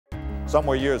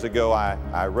Somewhere years ago,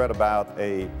 I read about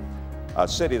a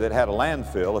city that had a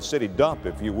landfill, a city dump,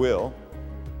 if you will,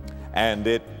 and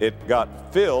it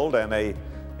got filled, and a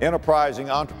enterprising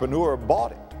entrepreneur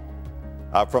bought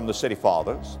it from the city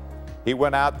fathers. He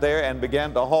went out there and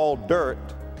began to haul dirt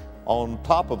on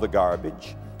top of the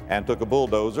garbage and took a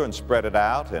bulldozer and spread it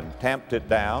out and tamped it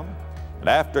down. And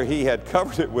after he had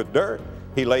covered it with dirt,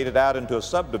 he laid it out into a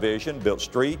subdivision, built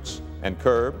streets and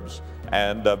curbs,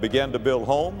 and began to build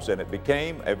homes, and it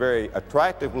became a very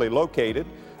attractively located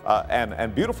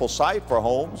and beautiful site for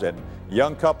homes, and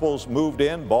young couples moved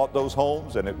in, bought those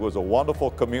homes, and it was a wonderful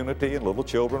community, and little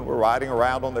children were riding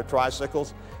around on their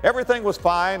tricycles. Everything was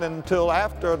fine until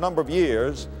after a number of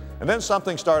years, and then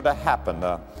something started to happen.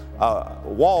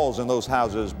 Walls in those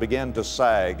houses began to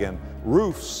sag, and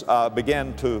roofs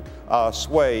began to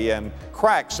sway, and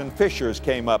cracks and fissures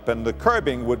came up, and the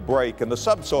curbing would break, and the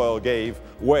subsoil gave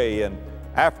way, and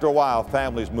after a while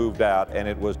families moved out, and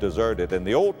it was deserted. And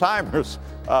the old-timers,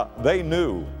 they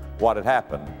knew what had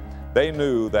happened. They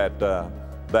knew that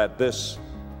this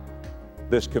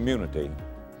community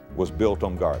was built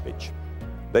on garbage.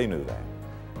 They knew that.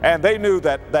 And they knew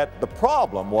that the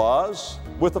problem was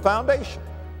with the foundation.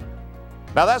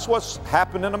 Now that's what's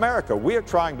happened in America. We are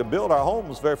trying to build our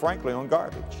homes, very frankly, on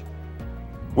garbage.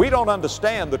 We don't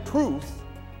understand the truth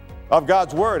of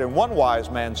God's Word. And one wise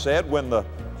man said, when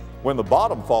the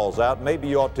bottom falls out, maybe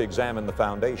you ought to examine the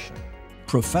foundation.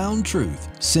 Profound truth,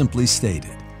 simply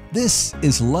stated. This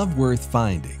is Love Worth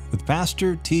Finding with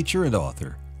pastor, teacher, and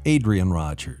author Adrian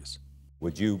Rogers.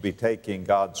 Would you be taking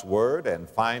God's Word and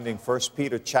finding 1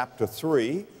 Peter chapter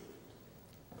 3?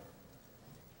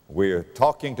 We're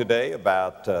talking today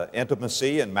about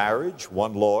intimacy in marriage,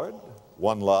 one Lord,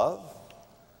 one love.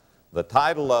 The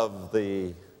title of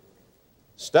the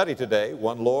study today,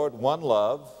 One Lord, One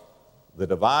Love, the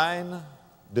divine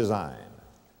design.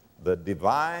 The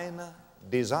divine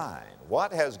design.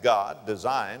 What has God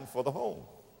designed for the home?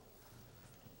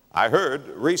 I heard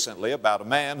recently about a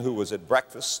man who was at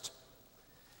breakfast.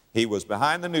 He was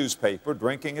behind the newspaper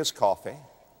drinking his coffee,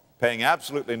 paying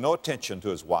absolutely no attention to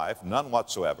his wife, none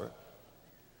whatsoever.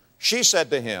 She said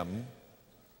to him,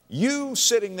 "You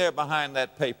sitting there behind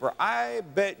that paper, I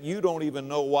bet you don't even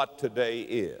know what today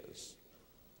is."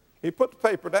 He put the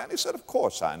paper down. He said, "Of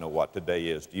course I know what today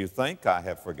is. Do you think I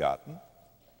have forgotten?"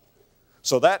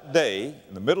 So that day,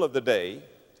 in the middle of the day,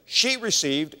 she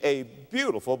received a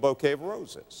beautiful bouquet of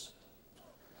roses.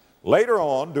 Later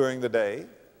on during the day,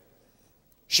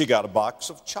 she got a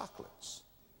box of chocolates.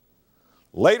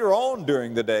 Later on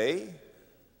during the day,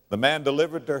 the man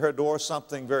delivered to her door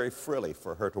something very frilly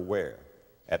for her to wear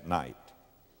at night.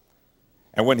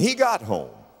 And when he got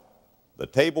home, the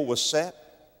table was set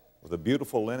with a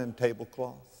beautiful linen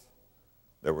tablecloth.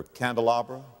 There were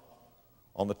candelabra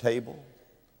on the table,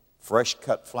 fresh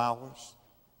cut flowers,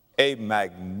 a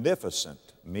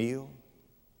magnificent meal.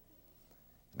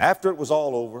 And after it was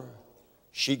all over,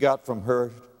 she got from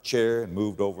her chair and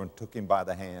moved over and took him by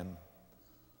the hand,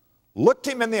 looked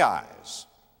him in the eyes,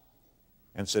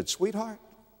 and said, "Sweetheart,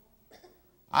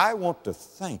 I want to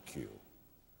thank you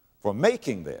for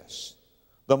making this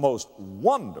the most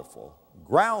wonderful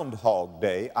Groundhog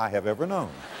Day I have ever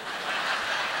known."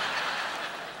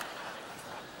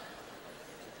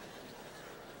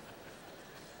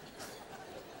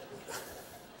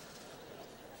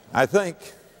 I think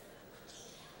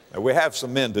that we have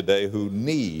some men today who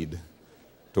need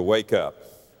to wake up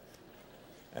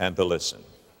and to listen.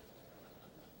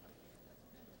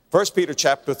 1 Peter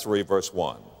chapter 3, verse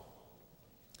 1.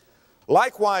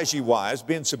 "Likewise, ye wives,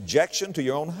 be in subjection to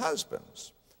your own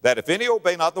husbands, that if any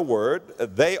obey not the word,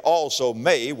 they also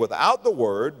may, without the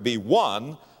word, be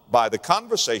won by the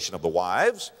conversation of the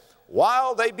wives,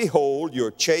 while they behold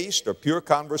your chaste or pure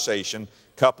conversation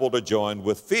coupled or joined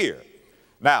with fear."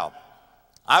 Now,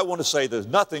 I want to say there's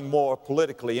nothing more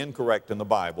politically incorrect in the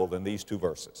Bible than these two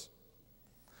verses.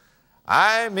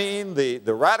 I mean,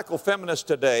 the radical feminists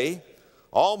today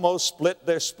almost split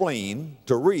their spleen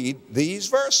to read these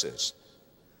verses.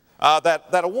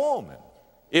 That a woman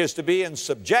is to be in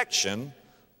subjection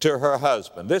to her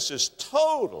husband. This is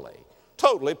totally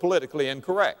politically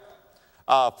incorrect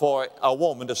for a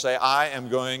woman to say, "I am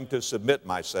going to submit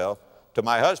myself to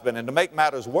my husband." And to make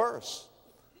matters worse,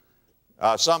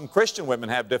 some Christian women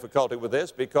have difficulty with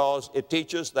this because it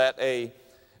teaches that a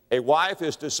wife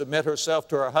is to submit herself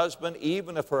to her husband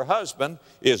even if her husband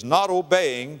is not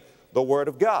obeying the Word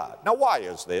of God. Now, why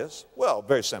is this? Well,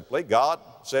 very simply, God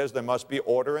says there must be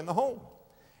order in the home.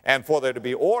 And for there to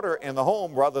be order in the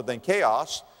home rather than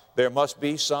chaos, there must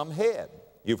be some head.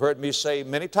 You've heard me say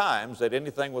many times that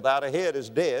anything without a head is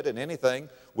dead, and anything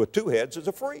with two heads is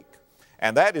a freak.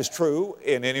 And that is true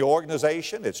in any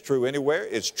organization. It's true anywhere.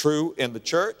 It's true in the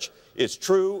church. It's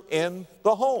true in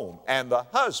the home. And the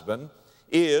husband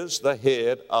is the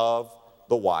head of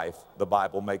the wife. The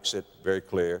Bible makes it very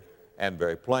clear and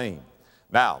very plain.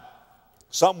 Now,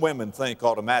 some women think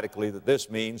automatically that this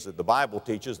means that the Bible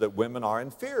teaches that women are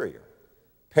inferior.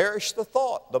 Perish the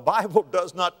thought. The Bible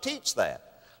does not teach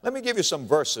that. Let me give you some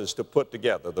verses to put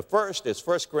together. The first is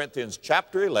 1 Corinthians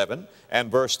chapter 11 and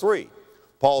verse 3.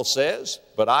 Paul says,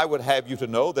 "But I would have you to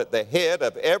know that the head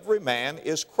of every man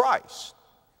is Christ,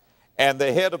 and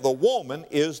the head of the woman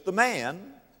is the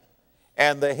man,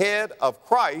 and the head of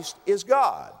Christ is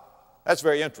God." That's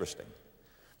very interesting,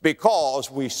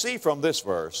 because we see from this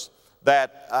verse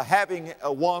that having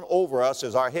one over us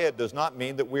as our head does not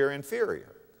mean that we're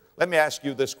inferior. Let me ask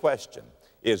you this question.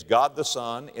 Is God the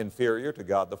Son inferior to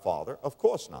God the Father? Of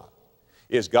course not.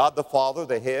 Is God the Father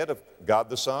the head of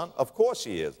God the Son? Of course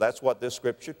He is. That's what this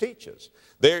Scripture teaches.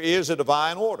 There is a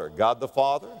divine order. God the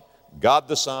Father, God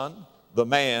the Son, the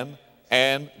man,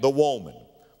 and the woman.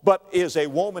 But is a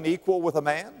woman equal with a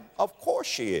man? Of course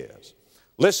she is.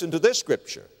 Listen to this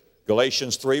Scripture.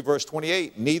 Galatians 3 verse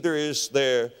 28. Neither is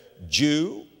there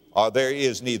Jew, or there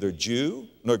is neither Jew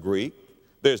nor Greek.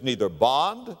 There's neither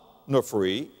bond nor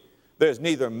free. There's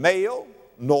neither male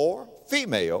nor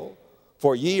female,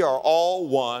 for ye are all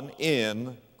one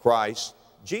in Christ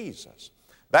Jesus.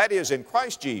 That is, in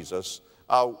Christ Jesus,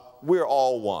 we're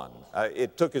all one.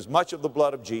 It took as much of the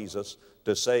blood of Jesus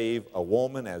to save a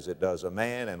woman as it does a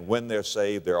man, and when they're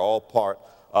saved, they're all part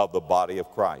of the body of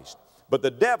Christ. But the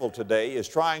devil today is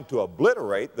trying to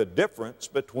obliterate the difference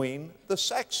between the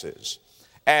sexes.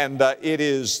 And it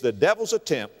is the devil's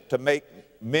attempt to make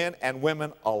men and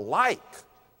women alike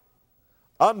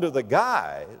under the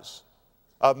guise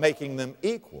of making them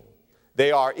equal.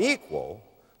 They are equal,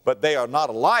 but they are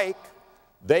not alike.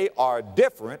 They are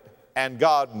different, and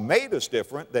God made us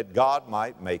different that God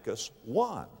might make us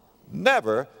one.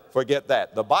 Never forget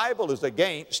that. The Bible is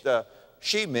against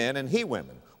she-men and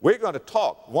he-women. We're going to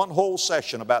talk one whole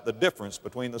session about the difference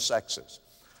between the sexes.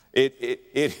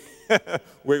 We're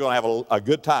going to have a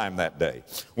good time that day.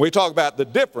 We talk about the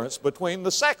difference between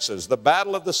the sexes. The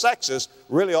battle of the sexes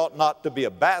really ought not to be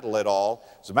a battle at all.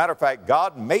 As a matter of fact,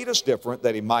 God made us different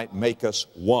that He might make us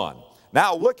one.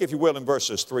 Now look, if you will, in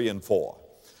verses 3 and 4.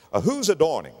 Whose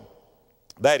adorning?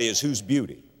 That is, whose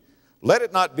beauty? Let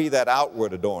it not be that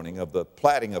outward adorning of the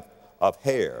plaiting of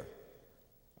hair,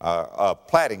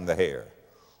 plaiting the hair,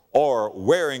 or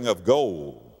wearing of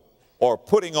gold, or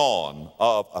putting on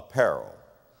of apparel.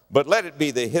 But let it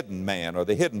be the hidden man, or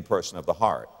the hidden person of the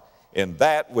heart, in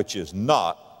that which is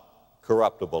not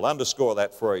corruptible. Underscore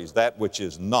that phrase, that which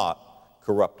is not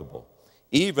corruptible.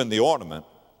 Even the ornament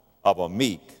of a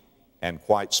meek and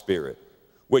quiet spirit,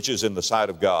 which is in the sight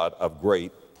of God of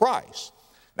great price.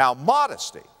 Now,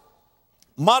 modesty.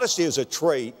 Modesty is a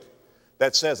trait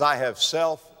that says, I have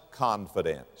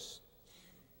self-confidence.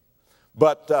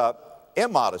 But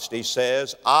immodesty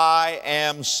says, I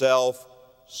am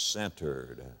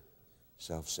self-centered.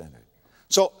 Self-centered.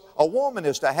 So a woman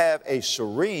is to have a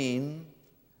serene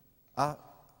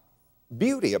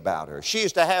beauty about her. She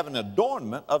is to have an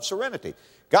adornment of serenity.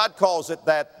 God calls it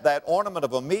that ornament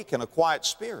of a meek and a quiet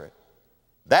spirit,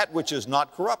 that which is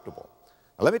not corruptible.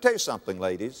 Now, let me tell you something,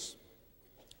 ladies.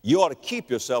 You ought to keep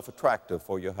yourself attractive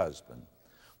for your husband.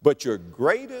 But your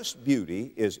greatest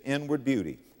beauty is inward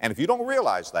beauty. And if you don't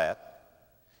realize that,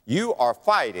 you are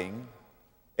fighting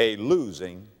a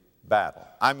losing battle.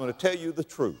 I'm going to tell you the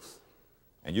truth,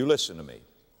 and you listen to me.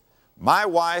 My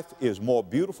wife is more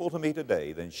beautiful to me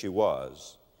today than she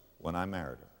was when I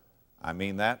married her. I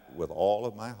mean that with all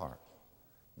of my heart.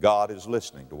 God is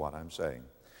listening to what I'm saying.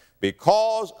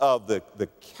 Because of the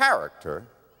character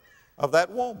of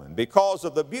that woman, because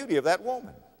of the beauty of that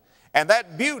woman. And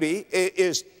that beauty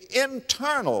is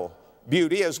internal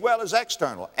beauty as well as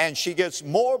external. And she gets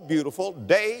more beautiful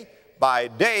day by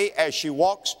day as she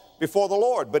walks before the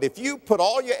Lord. But if you put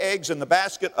all your eggs in the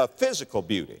basket of physical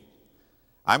beauty,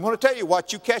 I'm going to tell you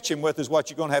what you catch him with is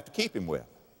what you're going to have to keep him with.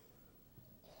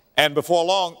 And before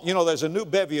long, you know, there's a new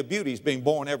bevy of beauties being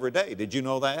born every day. Did you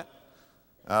know that?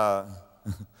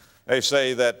 They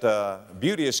say that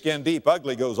beauty is skin deep,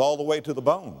 ugly goes all the way to the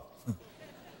bone.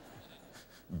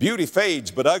 Beauty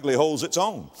fades, but ugly holds its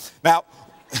own. Now,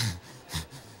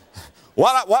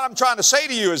 what I'm trying to say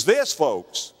to you is this,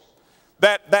 folks,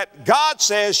 that God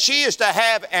says she is to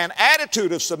have an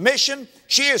attitude of submission.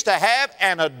 She is to have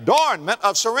an adornment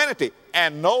of serenity.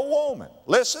 And no woman,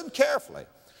 listen carefully,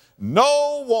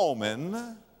 no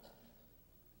woman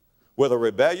with a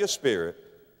rebellious spirit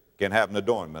can have an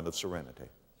adornment of serenity.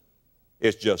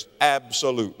 It's just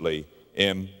absolutely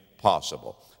impossible.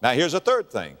 impossible. Now here's a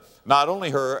third thing. Not only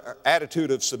her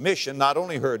attitude of submission, not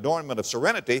only her adornment of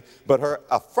serenity, but her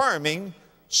affirming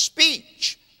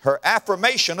speech, her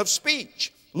affirmation of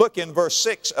speech. Look in verse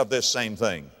 6 of this same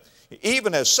thing.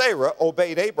 Even as Sarah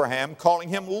obeyed Abraham, calling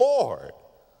him Lord,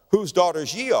 whose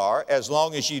daughters ye are, as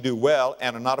long as ye do well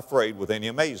and are not afraid with any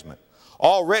amazement.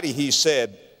 Already he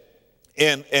said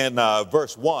in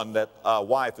verse 1 that a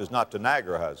wife is not to nag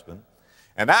her husband.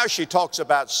 And now she talks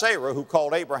about Sarah, who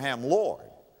called Abraham Lord.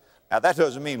 Now that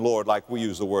doesn't mean Lord like we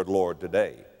use the word Lord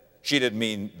today. She didn't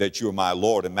mean that you are my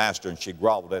Lord and Master and she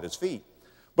groveled at his feet.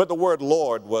 But the word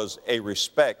Lord was a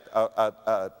respect,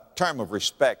 a term of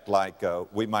respect like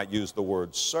we might use the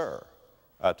word sir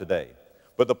today.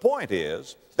 But the point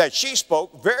is that she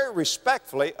spoke very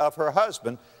respectfully of her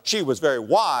husband. She was very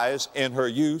wise in her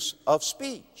use of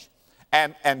speech.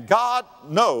 And God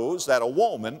knows that a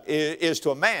woman is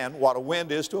to a man what a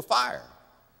wind is to a fire.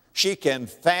 She can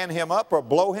fan him up or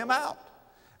blow him out.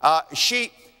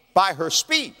 By her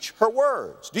speech, her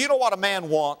words. Do you know what a man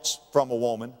wants from a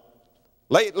woman?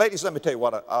 Ladies, let me tell you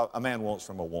what a man wants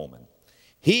from a woman.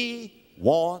 He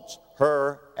wants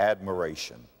her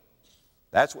admiration.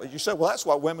 That's what you say, well, that's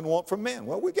what women want from men.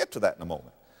 Well, we'll get to that in a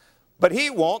moment. But he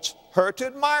wants her to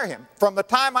admire him. From the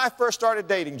time I first started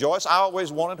dating Joyce, I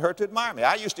always wanted her to admire me.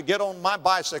 I used to get on my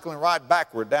bicycle and ride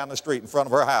backward down the street in front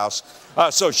of her house.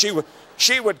 So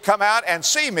she would come out and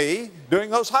see me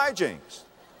doing those hijinks.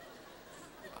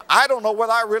 I don't know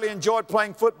whether I really enjoyed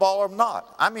playing football or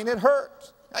not. I mean, it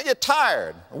hurts. I get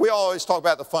tired. We always talk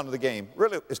about the fun of the game.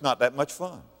 Really, it's not that much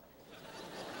fun.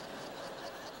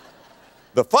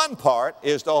 The fun part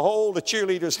is to hold the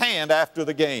cheerleader's hand after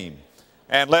the game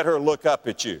and let her look up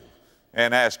at you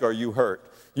and ask, are you hurt?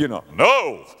 You know,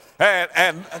 no.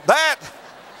 And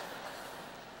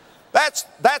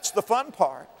that's the fun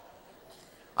part.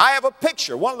 I have a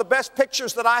picture. One of the best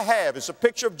pictures that I have is a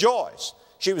picture of Joyce.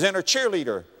 She was in her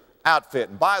cheerleader outfit.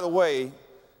 And by the way,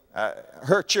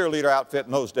 her cheerleader outfit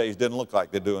in those days didn't look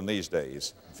like they do in these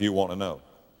days, if you want to know.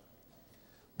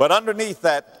 But underneath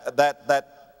that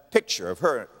picture of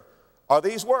her are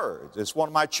these words. It's one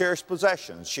of my cherished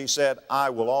possessions. She said, I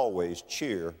will always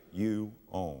cheer you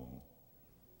on.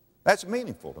 That's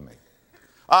meaningful to me.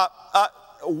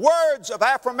 Words of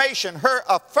affirmation, her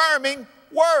affirming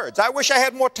words. I wish I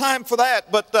had more time for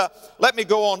that, but let me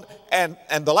go on.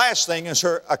 And the last thing is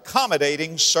her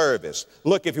accommodating service.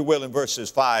 Look, if you will, in verses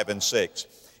 5 and 6.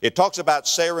 It talks about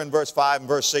Sarah in verse 5 and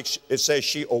verse 6. It says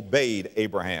she obeyed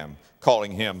Abraham,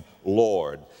 calling him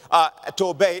Lord. To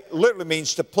obey literally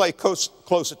means to pay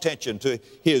close attention to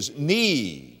his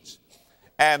needs.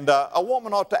 And a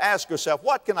woman ought to ask herself,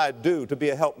 what can I do to be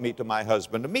a helpmeet to my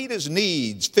husband, to meet his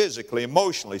needs physically,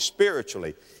 emotionally,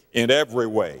 spiritually, in every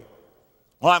way?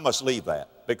 Well, I must leave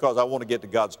that because I want to get to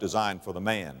God's design for the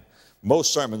man.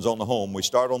 Most sermons on the home, we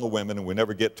start on the women and we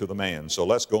never get to the man. So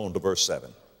let's go on to verse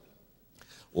 7.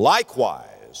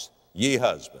 Likewise, ye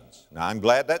husbands. Now, I'm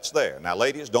glad that's there. Now,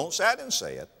 ladies, don't say I didn't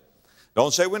say it.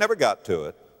 Don't say we never got to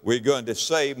it. We're going to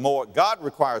say more. God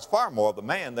requires far more of the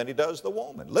man than he does the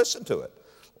woman. Listen to it.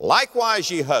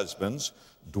 Likewise, ye husbands,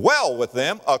 dwell with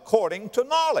them according to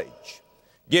knowledge,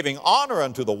 giving honor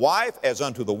unto the wife as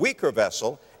unto the weaker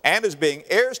vessel, and as being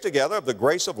heirs together of the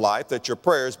grace of life, that your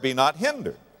prayers be not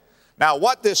hindered. Now,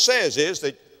 what this says is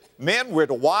that men, we're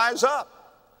to wise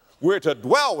up. We're to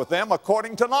dwell with them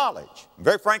according to knowledge. And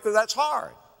very frankly, that's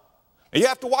hard. And you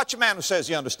have to watch a man who says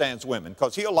he understands women,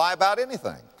 because he'll lie about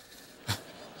anything.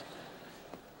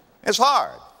 It's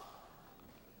hard.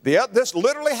 This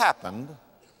literally happened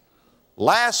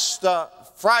last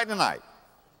Friday night.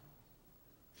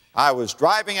 I was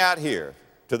driving out here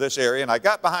to this area, and I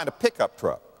got behind a pickup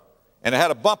truck. And it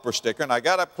had a bumper sticker, and I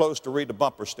got up close to read the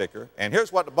bumper sticker. And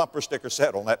here's what the bumper sticker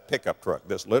said on that pickup truck.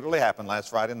 This literally happened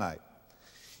last Friday night.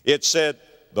 It said,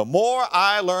 the more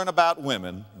I learn about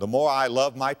women, the more I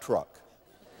love my truck.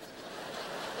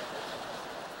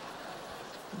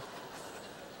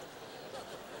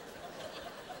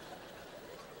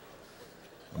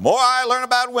 The more I learn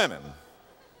about women,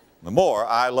 the more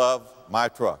I love my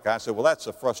truck. I said, well, that's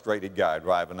a frustrated guy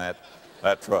driving that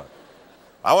truck.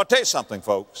 I want to tell you something,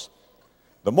 folks.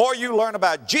 The more you learn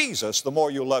about Jesus, the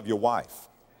more you love your wife.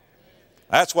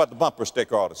 That's what the bumper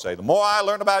sticker ought to say. The more I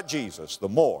learn about Jesus, the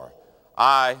more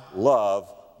I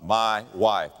love my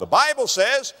wife. The Bible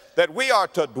says that we are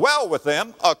to dwell with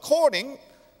them according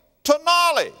to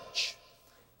knowledge.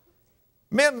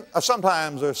 Men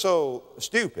sometimes are so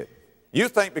stupid. You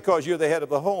think because you're the head of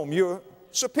the home, you're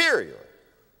superior.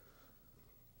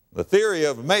 The theory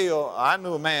of male, I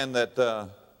knew a man that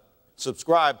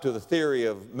subscribed to the theory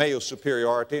of male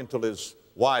superiority until his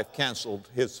wife canceled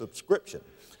his subscription.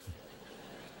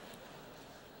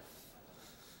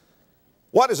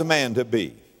 What is a man to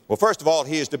be? Well, first of all,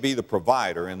 he is to be the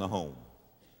provider in the home.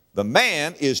 The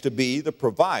man is to be the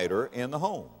provider in the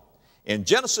home. In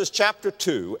Genesis chapter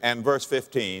 2 and verse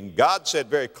 15, God said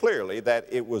very clearly that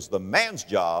it was the man's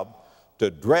job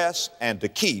to dress and to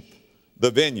keep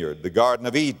the vineyard, the Garden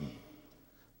of Eden.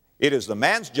 It is the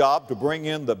man's job to bring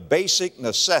in the basic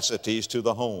necessities to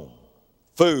the home: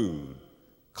 food,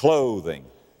 clothing,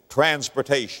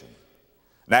 transportation.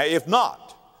 Now, if not,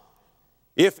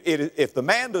 if the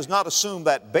man does not assume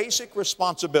that basic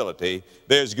responsibility,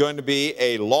 there's going to be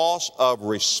a loss of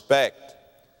respect.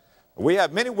 We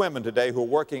have many women today who are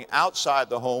working outside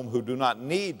the home who do not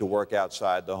need to work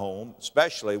outside the home,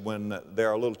 especially when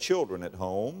there are little children at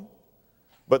home,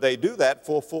 but they do that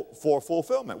for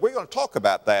fulfillment. We're going to talk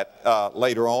about that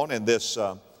later on in this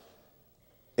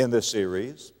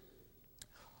series.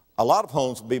 A lot of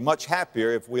homes would be much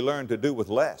happier if we learned to do with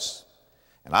less.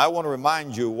 And I want to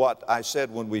remind you what I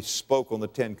said when we spoke on the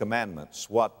Ten Commandments,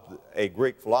 what a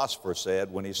Greek philosopher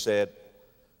said when he said,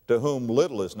 "To whom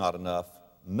little is not enough,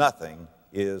 nothing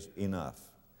is enough."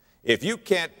 If you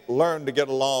can't learn to get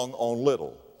along on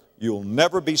little, you'll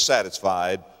never be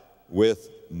satisfied with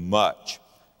much.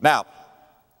 Now,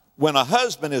 when a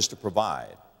husband is to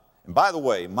provide, and by the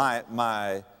way,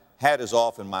 my hat is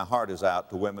off and my heart is out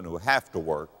to women who have to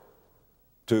work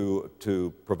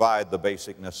to provide the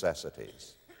basic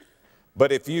necessities.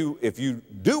 But if you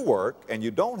do work and you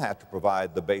don't have to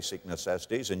provide the basic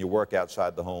necessities and you work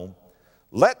outside the home,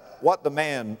 let what the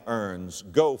man earns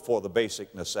go for the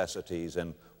basic necessities,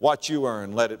 and what you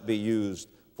earn, let it be used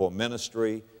for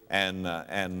ministry and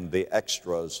the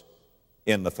extras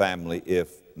in the family if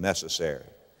necessary.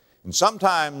 And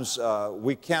sometimes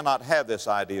we cannot have this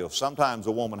idea of sometimes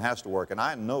a woman has to work, and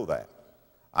I know that.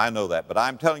 But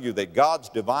I'm telling you that God's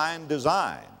divine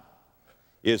design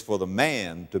is for the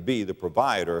man to be the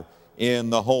provider in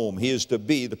the home. He is to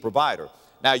be the provider.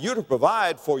 Now, you're to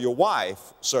provide for your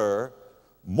wife, sir,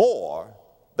 more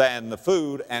than the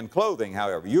food and clothing,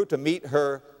 however. You're to meet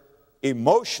her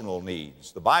emotional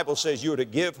needs. The Bible says you're to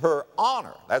give her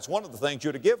honor. That's one of the things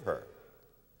you're to give her.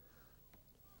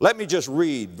 Let me just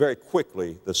read very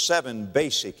quickly the 7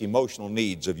 basic emotional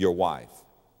needs of your wife.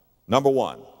 Number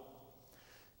 1,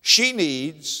 she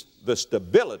needs the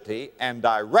stability and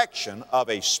direction of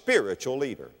a spiritual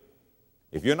leader.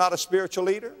 If you're not a spiritual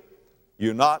leader,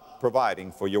 you're not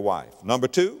providing for your wife. Number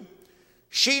 2,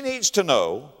 she needs to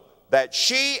know that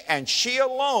she and she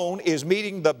alone is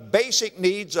meeting the basic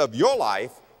needs of your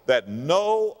life that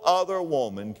no other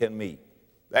woman can meet.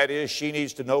 That is, she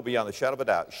needs to know beyond a shadow of a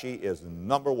doubt she is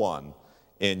number 1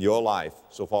 in your life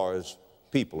so far as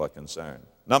people are concerned.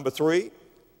 Number 3,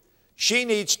 she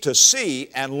needs to see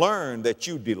and learn that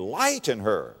you delight in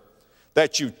her,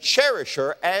 that you cherish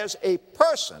her as a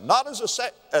person, not as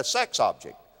a sex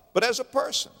object, but as a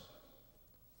person.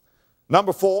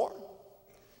 Number 4,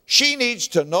 she needs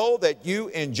to know that you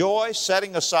enjoy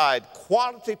setting aside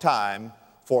quality time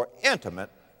for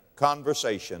intimate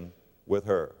conversation with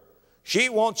her. She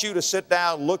wants you to sit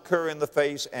down, look her in the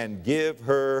face, and give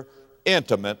her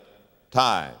intimate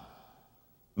time.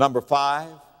 Number 5,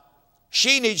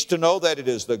 she needs to know that it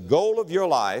is the goal of your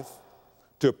life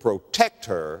to protect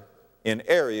her in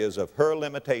areas of her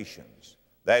limitations.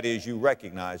 That is, you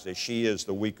recognize that she is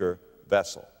the weaker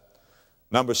vessel.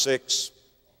 Number 6,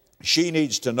 she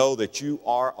needs to know that you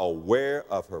are aware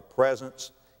of her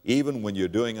presence even when you're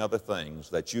doing other things,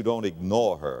 that you don't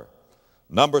ignore her.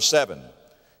 Number 7,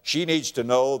 she needs to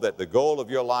know that the goal of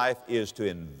your life is to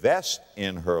invest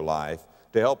in her life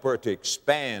to help her to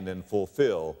expand and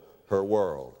fulfill her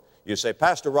world. You say,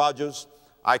 Pastor Rogers,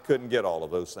 I couldn't get all of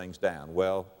those things down.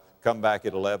 Well, come back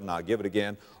at 11, I'll give it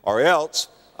again. Or else,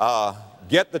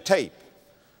 get the tape.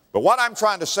 But what I'm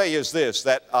trying to say is this,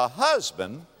 that a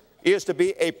husband is to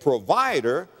be a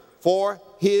provider for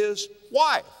his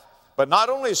wife. But not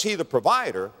only is he the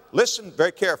provider, listen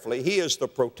very carefully, he is the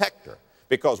protector.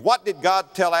 Because what did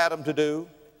God tell Adam to do?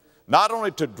 Not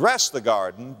only to dress the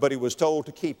garden, but he was told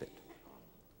to keep it.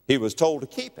 He was told to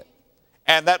keep it.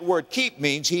 And that word keep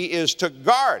means he is to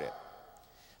guard it.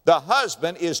 The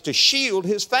husband is to shield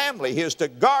his family. He is to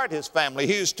guard his family.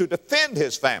 He is to defend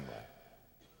his family.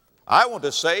 I want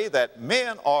to say that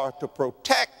men are to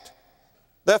protect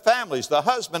their families. The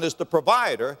husband is the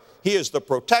provider, he is the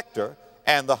protector,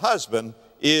 and the husband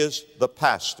is the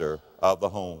pastor of the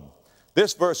home.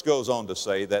 This verse goes on to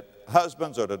say that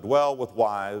husbands are to dwell with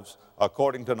wives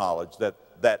according to knowledge,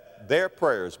 that their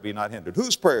prayers be not hindered.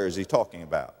 Whose prayer is he talking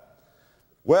about?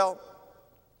 Well,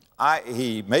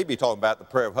 he may be talking about the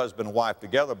prayer of husband and wife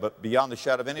together, but beyond the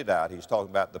shadow of any doubt, he's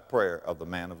talking about the prayer of the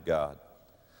man of God.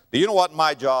 Do you know what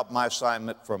my job, my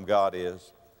assignment from God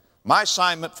is? My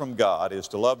assignment from God is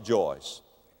to love Joyce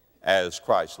as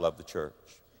Christ loved the church.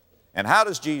 And how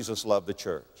does Jesus love the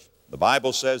church? The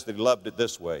Bible says that he loved it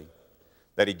this way,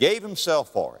 that he gave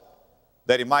himself for it,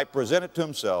 that he might present it to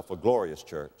himself a glorious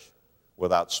church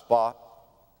without spot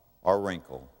or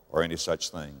wrinkle or any such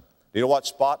thing. Do you know what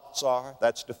spots are?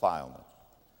 That's defilement.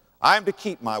 I am to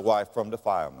keep my wife from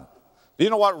defilement. Do you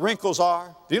know what wrinkles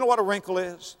are? Do you know what a wrinkle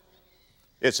is?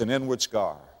 It's an inward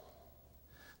scar.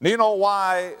 Do you know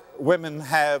why women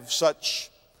have such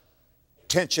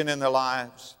tension in their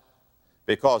lives?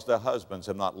 Because their husbands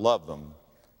have not loved them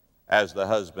as the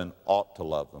husband ought to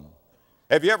love them.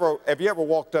 Have you ever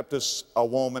walked up to a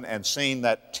woman and seen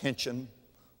that tension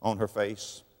on her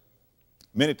face?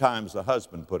 Many times the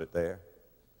husband put it there.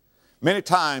 Many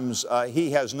times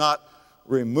he has not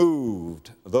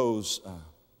removed those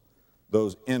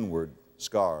inward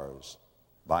scars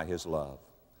by his love.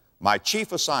 My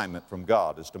chief assignment from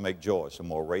God is to make Joyce a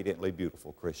more radiantly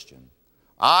beautiful Christian.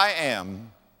 I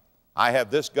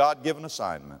have this God-given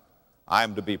assignment. I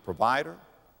am to be provider,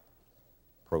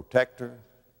 protector,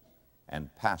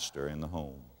 and pastor in the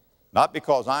home. Not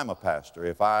because I'm a pastor.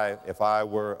 If I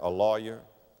were a lawyer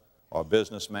or a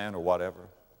businessman or whatever,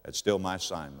 it's still my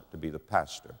assignment to be the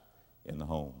pastor in the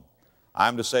home.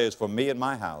 I'm to say, as for me and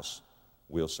my house,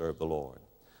 we'll serve the Lord.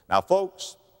 Now,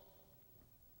 folks,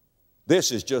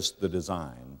 this is just the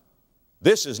design.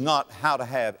 This is not how to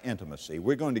have intimacy.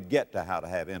 We're going to get to how to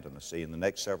have intimacy in the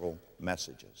next several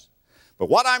messages. But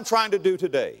what I'm trying to do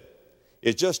today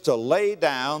is just to lay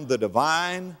down the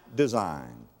divine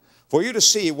design for you to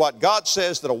see what God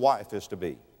says that a wife is to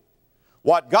be,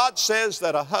 what God says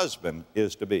that a husband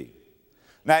is to be.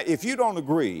 Now, if you don't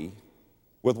agree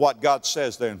with what God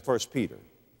says there in 1 Peter,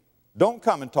 don't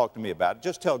come and talk to me about it.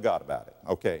 Just tell God about it,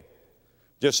 okay?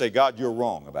 Just say, God, you're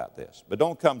wrong about this. But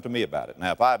don't come to me about it.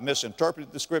 Now, if I've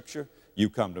misinterpreted the Scripture, you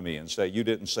come to me and say, you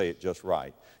didn't say it just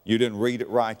right. You didn't read it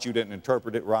right. You didn't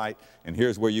interpret it right. And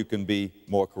here's where you can be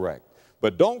more correct.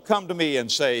 But don't come to me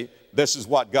and say, this is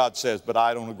what God says, but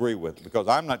I don't agree with it. Because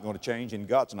I'm not going to change and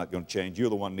God's not going to change. You're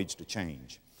the one who needs to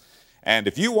change. And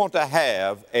if you want to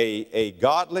have a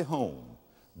godly home,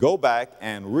 go back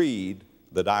and read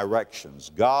the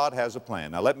directions. God has a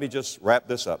plan. Now let me just wrap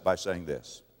this up by saying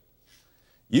this.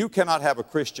 You cannot have a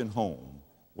Christian home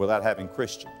without having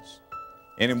Christians,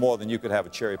 any more than you could have a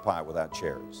cherry pie without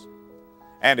cherries.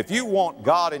 And if you want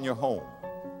God in your home,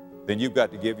 then you've got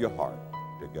to give your heart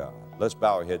to God. Let's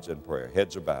bow our heads in prayer.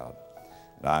 Heads are bowed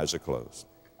and eyes are closed.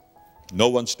 No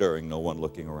one stirring, no one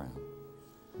looking around.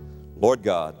 Lord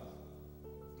God,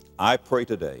 I pray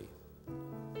today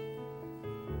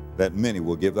that many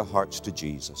will give their hearts to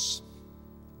Jesus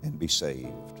and be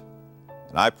saved.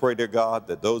 And I pray, dear God,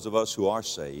 that those of us who are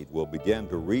saved will begin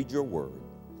to read your word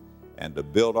and to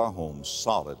build our homes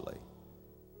solidly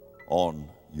on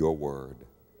your word.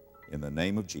 In the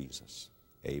name of Jesus,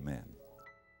 amen.